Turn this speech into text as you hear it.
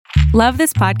Love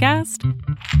this podcast?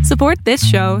 Support this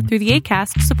show through the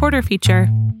Acast supporter feature.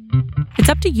 It's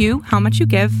up to you how much you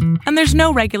give, and there's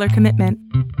no regular commitment.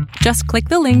 Just click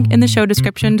the link in the show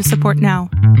description to support now.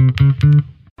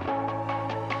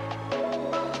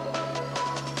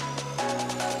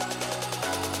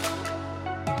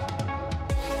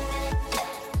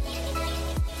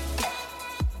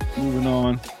 Moving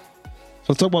on. So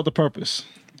let's talk about the purpose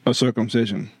of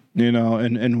circumcision,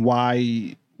 and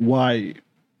why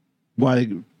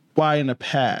in the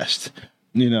past,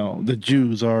 the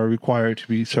Jews are required to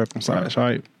be circumcised,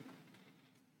 right?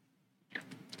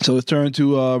 So let's turn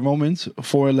to Romans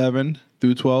 4:11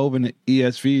 through 12 in the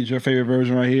ESV. Is your favorite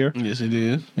version right here? Yes, it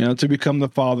is. To become the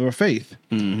father of faith.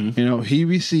 Mm-hmm. He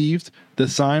received the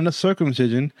sign of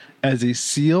circumcision as a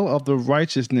seal of the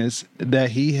righteousness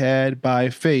that he had by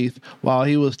faith while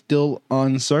he was still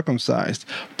uncircumcised.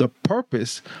 The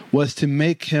purpose was to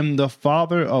make him the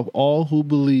father of all who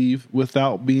believe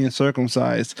without being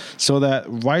circumcised, so that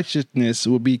righteousness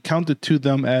would be counted to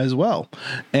them as well,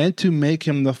 and to make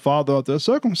him the father of the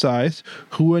circumcised,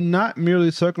 who were not merely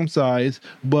circumcised,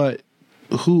 but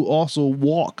who also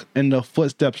walk in the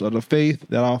footsteps of the faith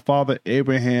that our father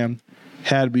Abraham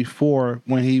had before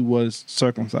when he was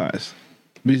circumcised.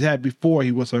 He had before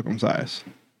he was circumcised.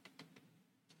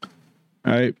 All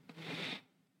right.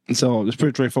 So it's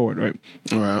pretty straightforward, right?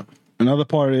 All right. Another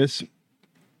part is,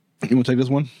 you want to take this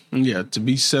one? Yeah, to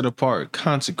be set apart,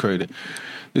 consecrated.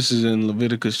 This is in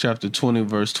Leviticus chapter 20,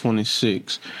 verse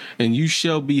 26. And you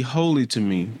shall be holy to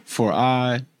me, for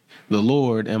I, the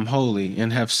Lord, am holy,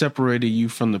 and have separated you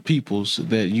from the peoples,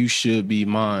 that you should be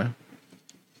mine.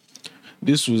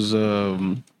 This was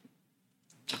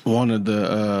one of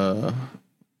the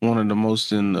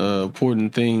most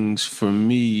important things for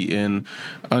me in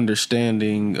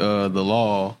understanding the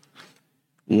law.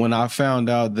 When I found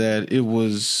out that it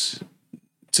was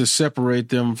to separate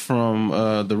them from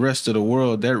the rest of the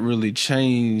world, that really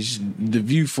changed the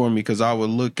view for me, because I would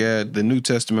look at the New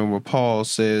Testament where Paul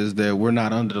says that we're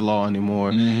not under the law anymore.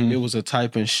 Mm-hmm. It was a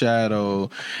type and shadow,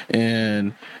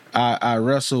 and I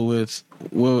wrestle with,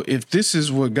 well, if this is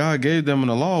what God gave them in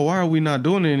the law, why are we not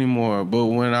doing it anymore? But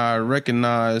when I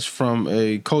recognize from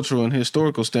a cultural and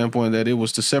historical standpoint that it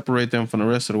was to separate them from the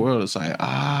rest of the world, it's like,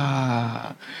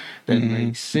 that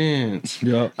makes sense.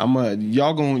 Yep.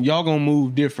 Y'all gonna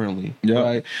move differently. Yep.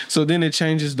 Right? So then it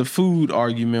changes the food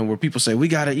argument where people say we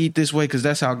gotta eat this way because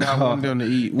that's how God wanted them to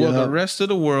eat. Well, the rest of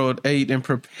the world ate and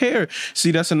prepared. See,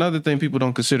 that's another thing people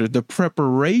don't consider. The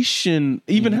preparation,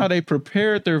 even how they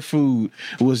prepared their food,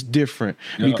 was different,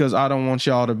 because I don't want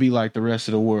y'all to be like the rest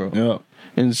of the world. Yep.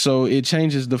 And so it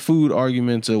changes the food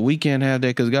argument to we can't have that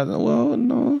because God. Well,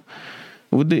 no.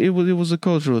 It was a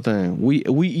cultural thing.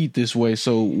 We eat this way,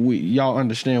 so y'all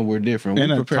understand we're different. In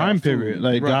a time period,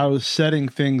 like God was setting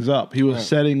things up. He was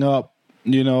setting up,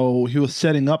 he was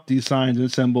setting up these signs and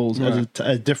symbols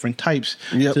as different types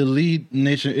to lead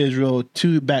nation Israel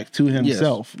back to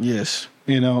Himself. Yes.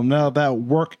 Now that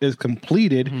work is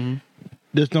completed. Mm-hmm.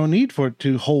 There's no need for it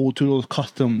to hold to those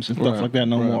customs and stuff like that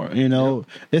no more.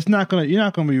 It's not you're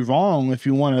not gonna be wrong if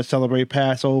you want to celebrate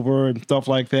Passover and stuff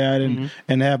like that,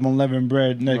 and have unleavened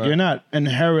bread. Like, you're not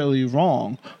inherently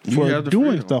wrong for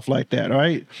doing stuff like that,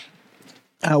 right?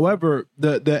 However,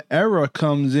 the error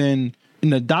comes in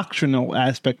the doctrinal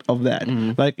aspect of that.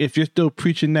 Mm-hmm. Like, if you're still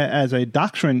preaching that as a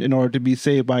doctrine in order to be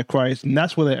saved by Christ, and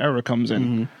that's where the error comes in.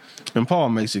 Mm-hmm. And Paul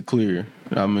makes it clear,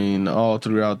 all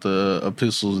throughout the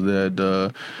epistles,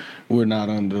 that we're not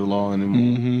under the law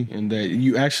anymore, and that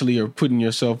you actually are putting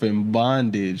yourself in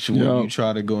bondage when you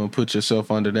try to go and put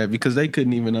yourself under that, because they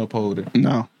couldn't even uphold it.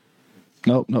 No.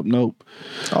 Nope.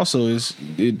 Also,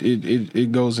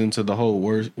 it goes into the whole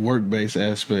work-based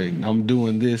aspect. I'm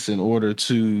doing this in order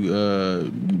to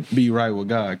be right with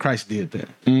God. Christ did that.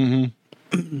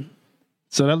 Mm-hmm.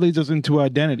 So that leads us into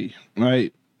identity,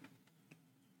 right?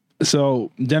 So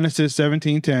Genesis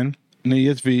 17:10 in the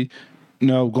ESV,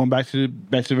 going back to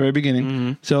the very beginning.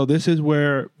 Mm-hmm. So this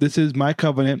is my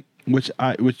covenant, which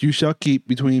you shall keep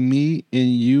between me and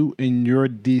you and your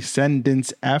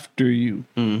descendants after you.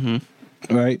 Mm-hmm.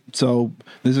 Right. So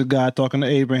this is God talking to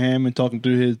Abraham and talking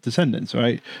to his descendants.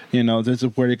 Right. This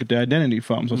is where they get their identity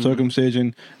from. So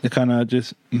circumcision, it kind of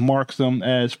just marks them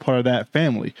as part of that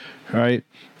family. Right.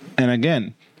 And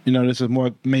again, this is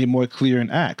made more clear in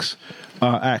Acts.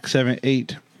 Acts 7,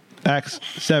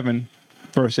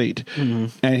 verse 8. Mm-hmm.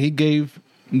 And he gave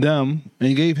them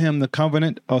and gave him the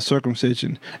covenant of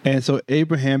circumcision. And so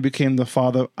Abraham became the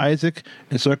father of Isaac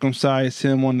and circumcised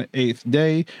him on the 8th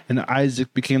day. And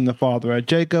Isaac became the father of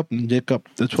Jacob, and Jacob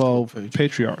the 12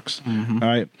 patriarchs. All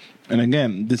right. And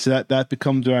again, that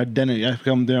becomes their identity. That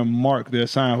becomes their mark, their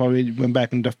sign. Why we went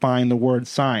back and defined the word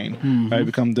sign. Right,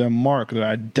 become their mark, their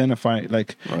identify.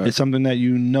 Like it's something that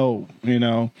you know.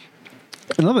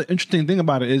 Another interesting thing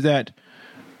about it is that,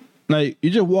 like,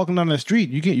 you're just walking down the street.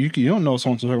 You don't know if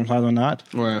someone's circumcised or not.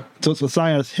 Right. So it's a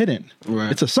sign that's hidden.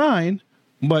 Right. It's a sign,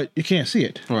 but you can't see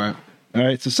it. Right. All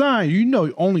right. It's a sign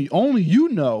only you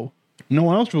know. No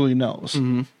one else really knows,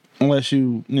 unless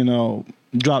you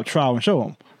drop trowel and show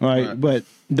them. Right? But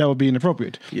that would be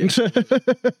inappropriate. Yes, yes it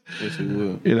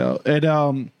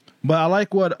would. But I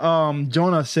like what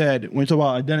Jonah said when you talk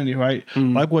about identity, right?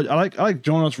 I like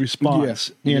Jonah's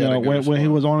response. When he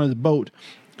was on his boat,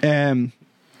 and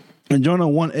in Jonah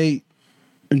 1:8,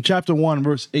 in chapter 1,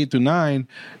 verse 8 through 9,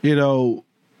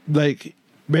 like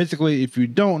basically, if you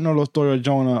don't know the story of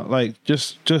Jonah, like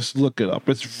just look it up.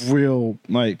 It's real.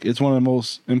 Like it's one of the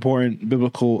most important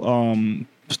biblical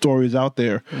stories out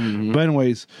there. But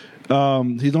anyways,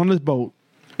 he's on this boat,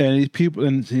 and these people,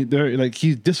 and they're like,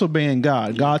 he's disobeying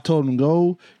God. God told him,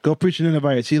 go preach to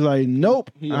Ninevites. He's like, nope,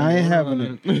 I ain't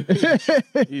having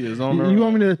it. He is on the You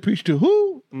want me to preach to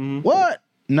who? What?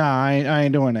 Nah, I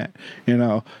ain't doing that.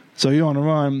 So he's on the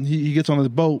run. He gets on his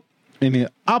boat in the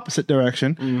opposite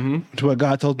direction to what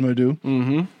God told him to do.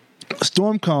 A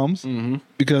storm comes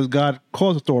because God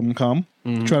caused a storm to come,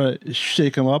 try to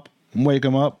shake him up, wake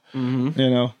him up.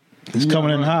 He's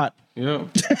coming in hot. Yeah.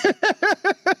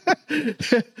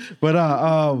 But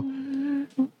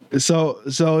so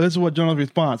this is what Jonah's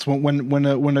response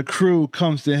when the crew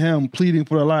comes to him pleading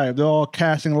for their life. They're all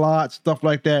casting lots, stuff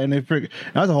like that, and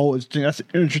that's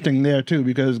interesting there too,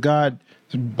 because the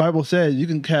Bible says you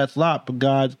can cast lots, but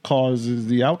God causes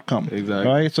the outcome.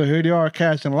 Exactly. Right. So here they are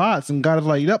casting lots, and God is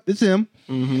like, "Yep, it's him.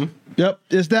 Yep,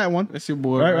 it's that one. That's your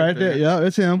boy. Right there. Yeah,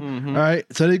 it's him. All right."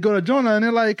 So they go to Jonah, and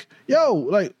they're like,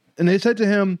 and they said to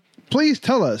him, "Please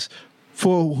tell us,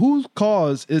 for whose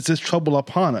cause is this trouble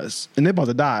upon us?" And they're about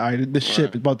to die. All right? This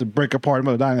ship is about to break apart.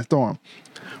 They're about to die in a storm.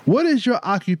 What is your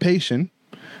occupation?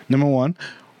 Number one.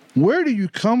 Where do you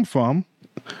come from?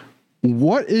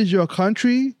 What is your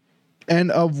country?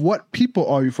 And of what people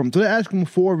are you from? So they're asking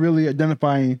 4 really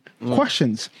identifying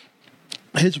questions.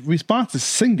 His response is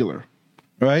singular,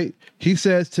 right? He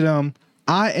says to them,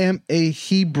 "I am a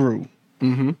Hebrew."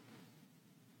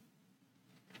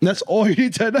 That's all you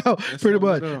need to know, pretty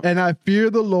much. "And I fear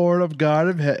the Lord of God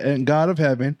of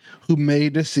heaven, who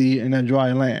made the sea and the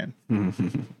dry land."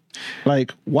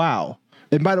 Like, wow.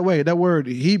 And by the way, that word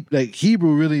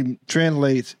Hebrew really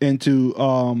translates into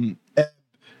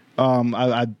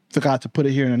I forgot to put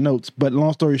it here in the notes, but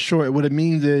long story short, what it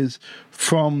means is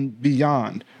from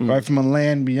beyond, right? From a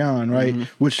land beyond, right?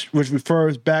 Which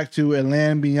refers back to a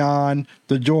land beyond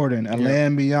the Jordan, a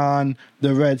land beyond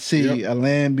the Red Sea, a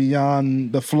land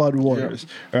beyond the flood waters,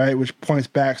 right? Which points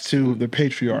back to the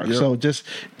patriarchs. So just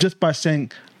by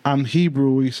saying I'm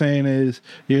Hebrew, what he's saying is,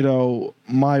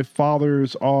 my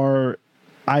fathers are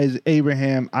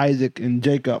Abraham, Isaac, and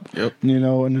Jacob,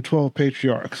 and the 12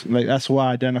 patriarchs. Like, that's who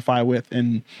I identify with,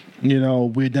 and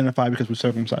we identify because we're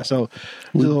circumcised. So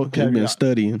we've been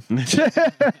studying. I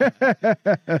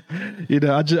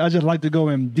just like to go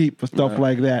in deep for stuff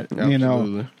like that.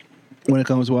 Absolutely. When it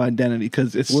comes to identity,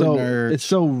 because it's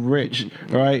so rich,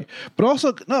 right? But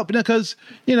also because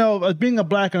as being a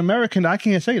Black American, I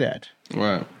can't say that.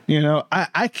 Right.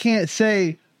 I can't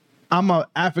say I'm an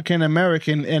African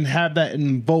American and have that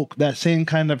invoke that same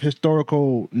kind of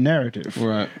historical narrative.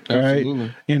 Right.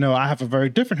 Absolutely. Right? I have a very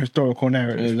different historical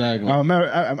narrative. Exactly.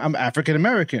 I'm African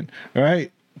American, right?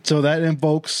 So that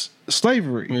invokes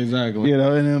slavery. Exactly. It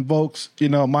invokes,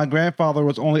 my grandfather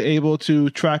was only able to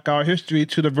track our history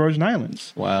to the Virgin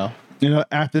Islands. Wow.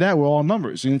 After that, we're all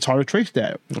numbers, and it's hard to trace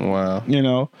that. Wow.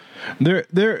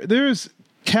 There's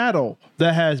cattle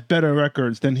that has better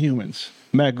records than humans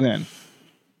back then.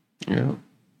 Yeah.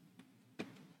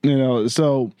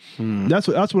 So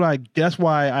that's why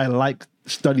I like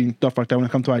studying stuff like that when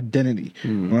it comes to identity,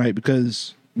 right?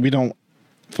 Because we don't,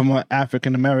 from an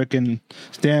African American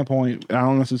standpoint, I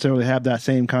don't necessarily have that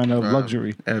same kind of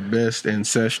luxury. At best,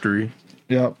 ancestry.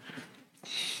 Yep.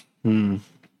 So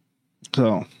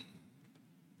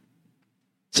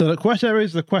the question, that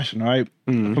raises the question, right?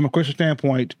 From a Christian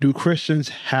standpoint, do Christians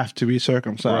have to be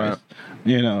circumcised?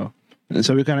 Right. And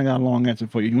so we kind of got a long answer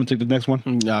for you. You want to take the next one?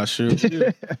 Yeah, sure.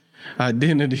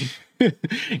 Identity.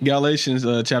 Galatians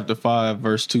chapter 5,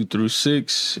 verse 2 through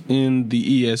 6 in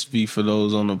the ESV for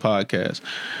those on the podcast.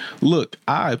 Look,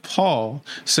 I, Paul,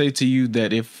 say to you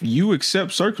that if you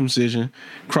accept circumcision,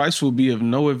 Christ will be of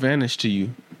no advantage to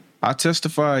you. I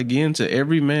testify again to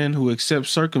every man who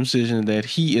accepts circumcision that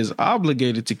he is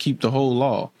obligated to keep the whole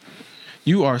law.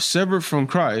 You are severed from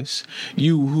Christ,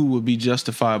 you who will be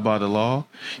justified by the law.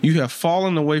 You have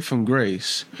fallen away from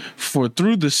grace. For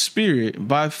through the Spirit,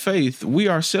 by faith, we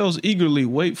ourselves eagerly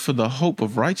wait for the hope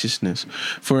of righteousness.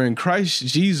 For in Christ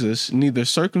Jesus, neither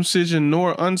circumcision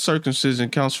nor uncircumcision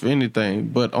counts for anything,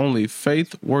 but only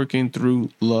faith working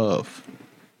through love.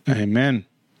 Amen.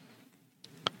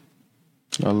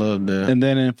 I love that. And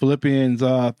then in Philippians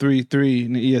 3:3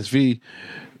 in the ESV,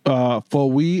 for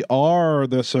we are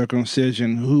the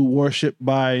circumcision who worship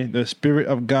by the Spirit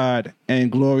of God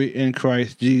and glory in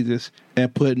Christ Jesus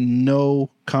and put no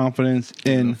confidence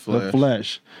in the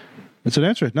flesh. And so the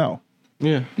answer is no.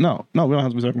 Yeah. No, we don't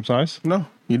have to be circumcised. No,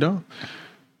 you don't.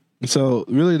 So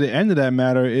really the end of that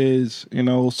matter is,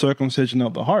 circumcision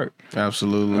of the heart.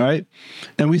 Absolutely. Right?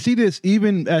 And we see this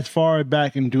even as far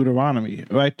back in Deuteronomy,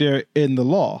 right there in the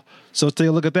law. So take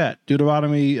a look at that.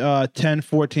 Deuteronomy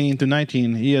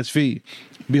 10:14-19, ESV.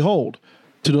 Behold,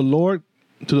 to the Lord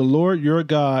your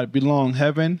God belong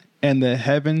heaven and the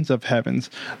heavens of heavens,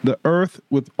 the earth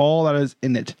with all that is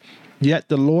in it. Yet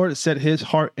the Lord set his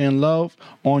heart and love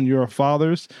on your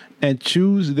fathers and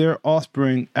choose their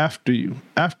offspring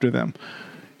after them,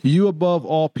 you above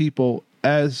all people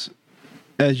as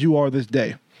you are this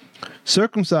day.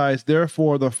 Circumcise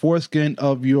therefore the foreskin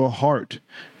of your heart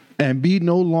and be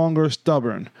no longer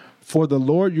stubborn. For the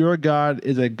Lord your God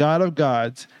is a God of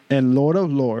gods and Lord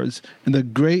of lords, and the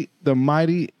great, the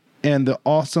mighty, and the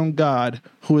awesome God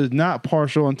who is not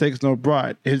partial and takes no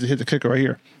pride. Here's the kicker right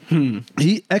here.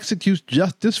 He executes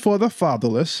justice for the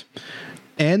fatherless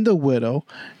and the widow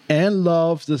and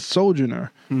loves the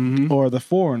sojourner or the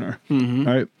foreigner.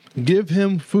 Right? Give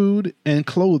him food and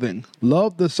clothing.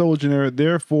 Love the sojourner.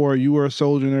 Therefore, you are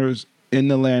sojourners in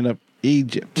the land of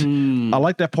Egypt. I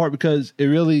like that part because it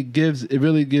really gives,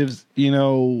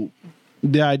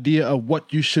 the idea of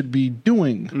what you should be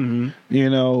doing,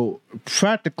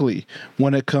 practically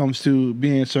when it comes to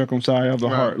being circumcised of the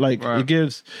heart. Like it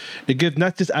gives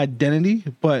not just identity,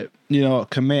 but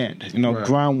command,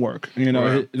 groundwork.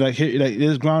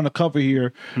 There's ground to cover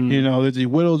here. There's these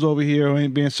widows over here who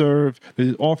ain't being served.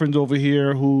 There's orphans over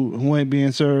here who ain't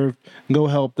being served. Go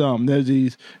help them. There's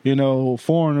these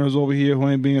foreigners over here who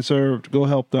ain't being served. Go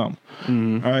help them.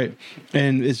 All right,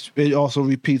 and it also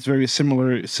repeats very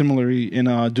similarly in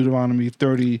Deuteronomy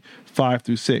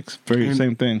 35-6. Very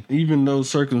same thing. Even though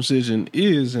circumcision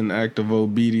is an act of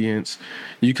obedience,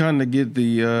 you kind of get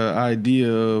the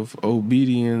idea of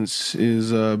obedience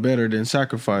is better than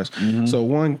sacrifice. So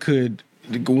one could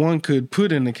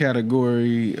put in the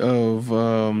category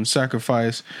of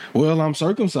sacrifice. Well, I'm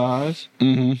circumcised.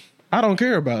 I don't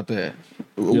care about that.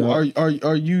 Yeah.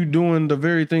 Are you doing the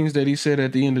very things that he said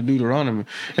at the end of Deuteronomy?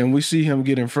 And we see him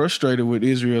getting frustrated with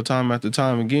Israel time after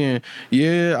time again.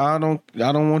 Yeah, I don't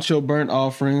want your burnt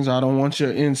offerings. I don't want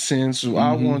your incense.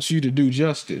 I want you to do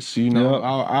justice.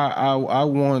 I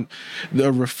want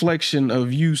the reflection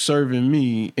of you serving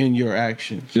me in your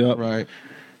actions. Right.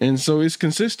 And so it's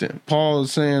consistent. Paul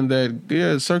is saying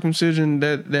that circumcision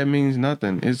that means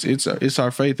nothing. It's our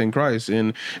faith in Christ,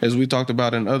 and as we talked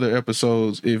about in other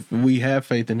episodes, if we have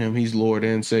faith in Him, He's Lord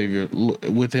and Savior.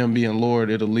 With Him being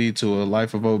Lord, it'll lead to a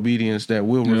life of obedience that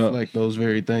will reflect those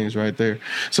very things right there.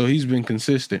 So He's been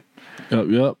consistent.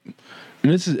 Yep.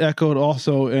 And this is echoed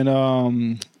also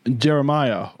in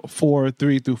Jeremiah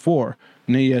 4:3-4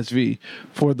 in the ESV.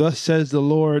 For thus says the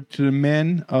Lord to the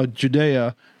men of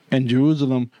Judea and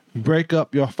Jerusalem, break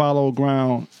up your fallow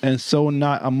ground and sow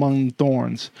not among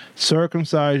thorns.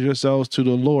 Circumcise yourselves to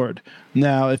the Lord.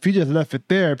 Now, if he just left it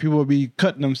there, people would be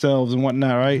cutting themselves and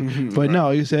whatnot, right? But no,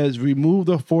 he says, remove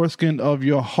the foreskin of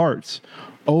your hearts,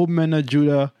 O men of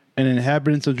Judah and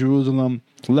inhabitants of Jerusalem,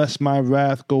 lest my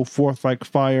wrath go forth like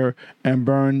fire and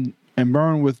burn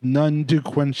with none to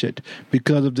quench it,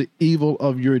 because of the evil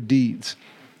of your deeds.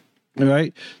 All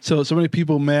right, so many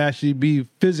people may actually be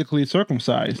physically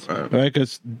circumcised, right?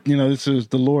 Because this is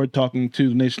the Lord talking to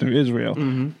the nation of Israel,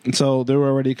 and so they were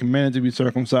already commanded to be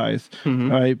circumcised,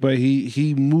 right? But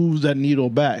he moves that needle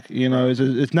back.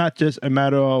 It's not just a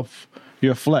matter of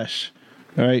your flesh,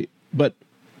 right? But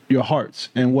your hearts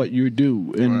and what you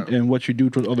do and what you do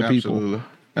towards other people.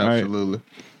 Absolutely.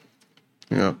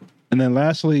 Right? Yeah. And then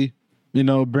lastly,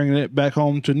 bringing it back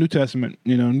home to New Testament,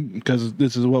 because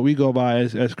this is what we go by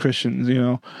as Christians,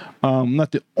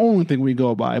 not the only thing we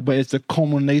go by, but it's the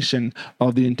culmination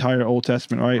of the entire Old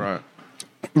Testament, right? Right.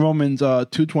 Romans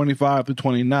 2:25 to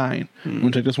 29. Want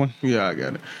to take this one? Yeah, I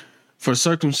got it. For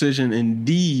circumcision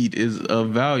indeed is of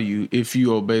value if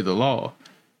you obey the law.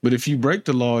 But if you break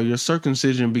the law, your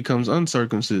circumcision becomes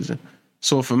uncircumcision.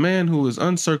 So if a man who is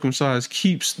uncircumcised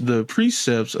keeps the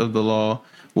precepts of the law,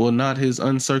 will not his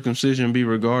uncircumcision be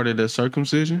regarded as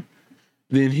circumcision?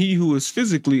 Then he who is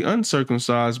physically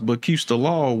uncircumcised but keeps the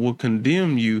law will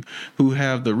condemn you who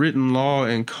have the written law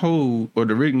and code, or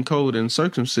the written code and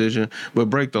circumcision, but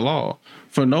break the law.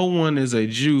 For no one is a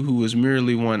Jew who is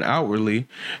merely one outwardly,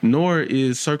 nor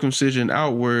is circumcision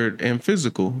outward and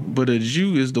physical, but a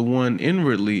Jew is the one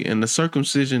inwardly, and the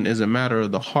circumcision is a matter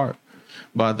of the heart,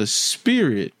 by the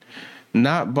Spirit,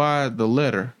 not by the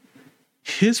letter.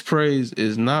 His praise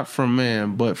is not from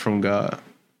man, but from God.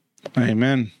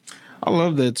 Amen. I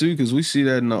love that too, because we see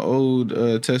that in the Old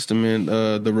Testament,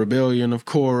 the rebellion of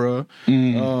Korah.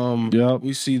 Yep.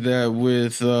 We see that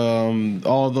with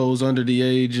all those under the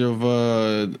age of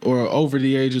or over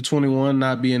the age of 21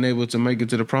 not being able to make it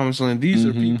to the promised land. These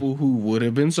are people who would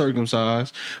have been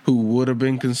circumcised, who would have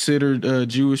been considered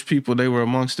Jewish people. They were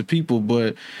amongst the people,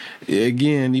 but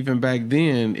again, even back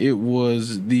then, it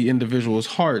was the individual's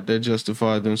heart that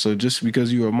justified them. So just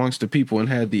because you were amongst the people and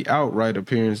had the outright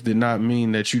appearance did not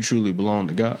mean that you truly belong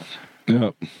to God.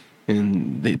 Yep.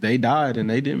 And they died and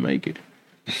they didn't make it.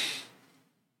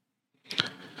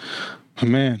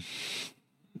 Man,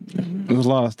 there's a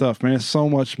lot of stuff, man. There's so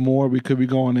much more we could be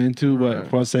going into, but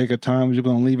for the sake of time, we're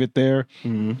going to leave it there.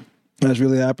 That's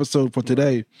really the episode for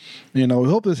today. We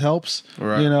hope this helps.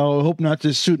 Right. We hope not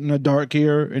just shooting in the dark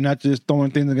here and not just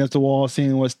throwing things against the wall,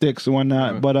 seeing what sticks and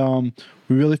whatnot. Right. But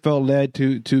we really felt led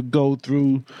to go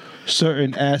through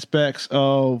certain aspects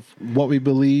of what we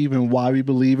believe and why we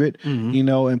believe it,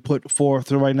 and put forth.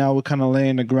 So right now we're kind of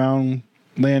laying the ground,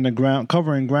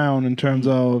 covering ground in terms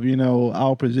of,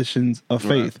 our positions of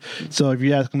faith. Right. So if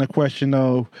you're asking the question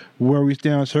of where we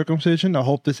stand on circumcision, I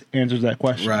hope this answers that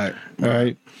question. Right. All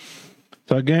right.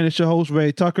 So again, it's your host,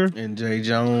 Ray Tucker. And Jay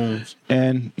Jones.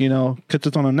 And, catch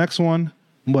us on the next one.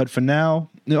 But for now,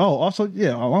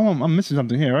 I'm missing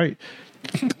something here, right?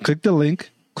 Click the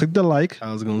link. Click the like.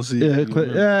 I was going to see.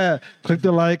 Click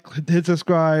the like. Hit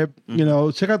subscribe.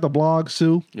 Check out the blog,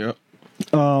 Sue. Yep.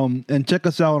 And check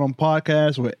us out on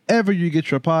podcasts, wherever you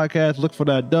get your podcast. Look for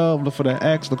that dove, look for that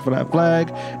X, look for that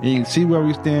flag, and you can see where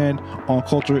we stand on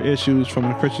cultural issues from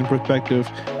a Christian perspective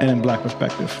and Black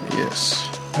perspective. Yes.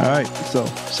 All right, so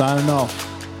signing off.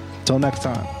 Till next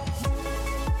time.